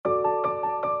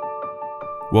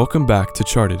Welcome back to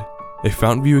Charted, a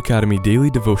Fountain View Academy daily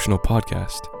devotional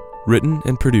podcast, written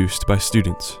and produced by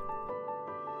students.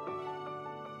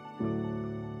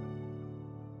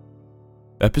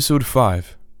 Episode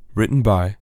 5, written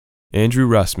by Andrew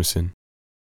Rasmussen.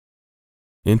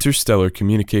 Interstellar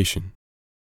Communication.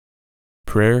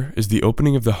 Prayer is the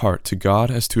opening of the heart to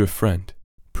God as to a friend.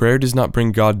 Prayer does not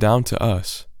bring God down to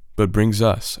us, but brings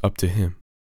us up to Him.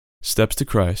 Steps to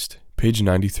Christ, page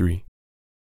 93.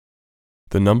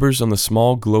 The numbers on the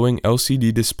small glowing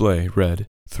LCD display read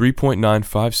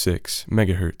 3.956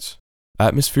 MHz.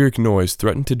 Atmospheric noise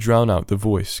threatened to drown out the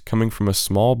voice coming from a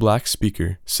small black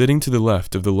speaker sitting to the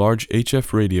left of the large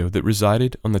HF radio that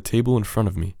resided on the table in front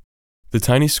of me. The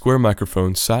tiny square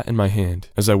microphone sat in my hand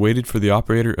as I waited for the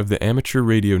operator of the amateur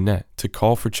radio net to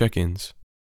call for check-ins.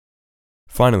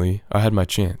 Finally, I had my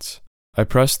chance. I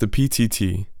pressed the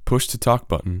PTT, push-to-talk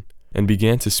button, and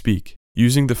began to speak,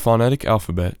 using the phonetic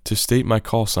alphabet to state my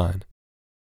call sign.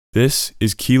 This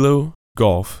is Kilo,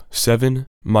 Golf, 7,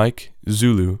 Mike,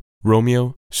 Zulu,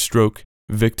 Romeo, Stroke,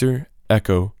 Victor,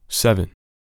 Echo, 7.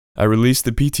 I released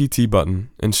the PTT button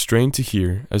and strained to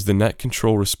hear as the net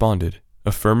control responded,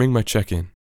 affirming my check-in.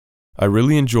 I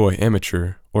really enjoy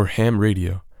amateur, or ham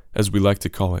radio, as we like to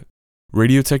call it.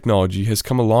 Radio technology has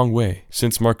come a long way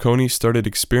since Marconi started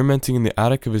experimenting in the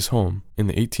attic of his home in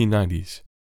the 1890s.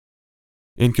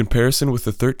 In comparison with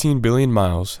the 13 billion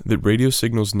miles that radio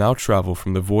signals now travel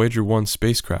from the Voyager 1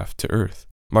 spacecraft to Earth,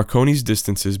 Marconi's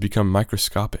distances become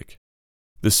microscopic.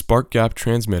 The spark gap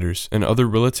transmitters and other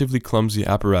relatively clumsy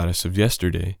apparatus of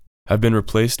yesterday have been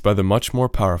replaced by the much more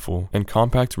powerful and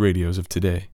compact radios of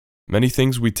today. Many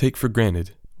things we take for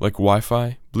granted, like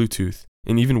Wi-Fi, Bluetooth,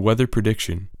 and even weather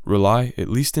prediction, rely, at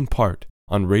least in part,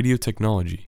 on radio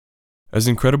technology. As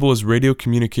incredible as radio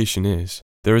communication is,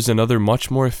 there is another much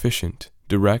more efficient,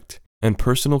 direct, and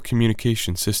personal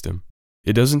communication system.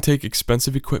 It doesn't take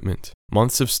expensive equipment,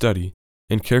 months of study,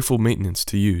 and careful maintenance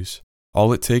to use.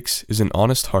 All it takes is an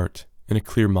honest heart and a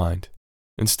clear mind.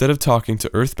 Instead of talking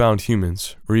to earthbound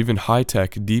humans or even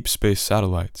high-tech deep space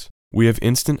satellites, we have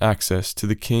instant access to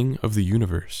the King of the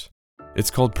universe.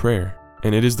 It's called prayer,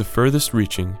 and it is the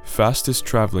furthest-reaching,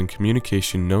 fastest-traveling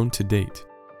communication known to date.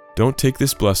 Don't take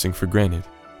this blessing for granted.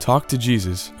 Talk to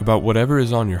Jesus about whatever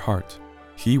is on your heart.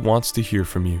 He wants to hear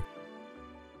from you.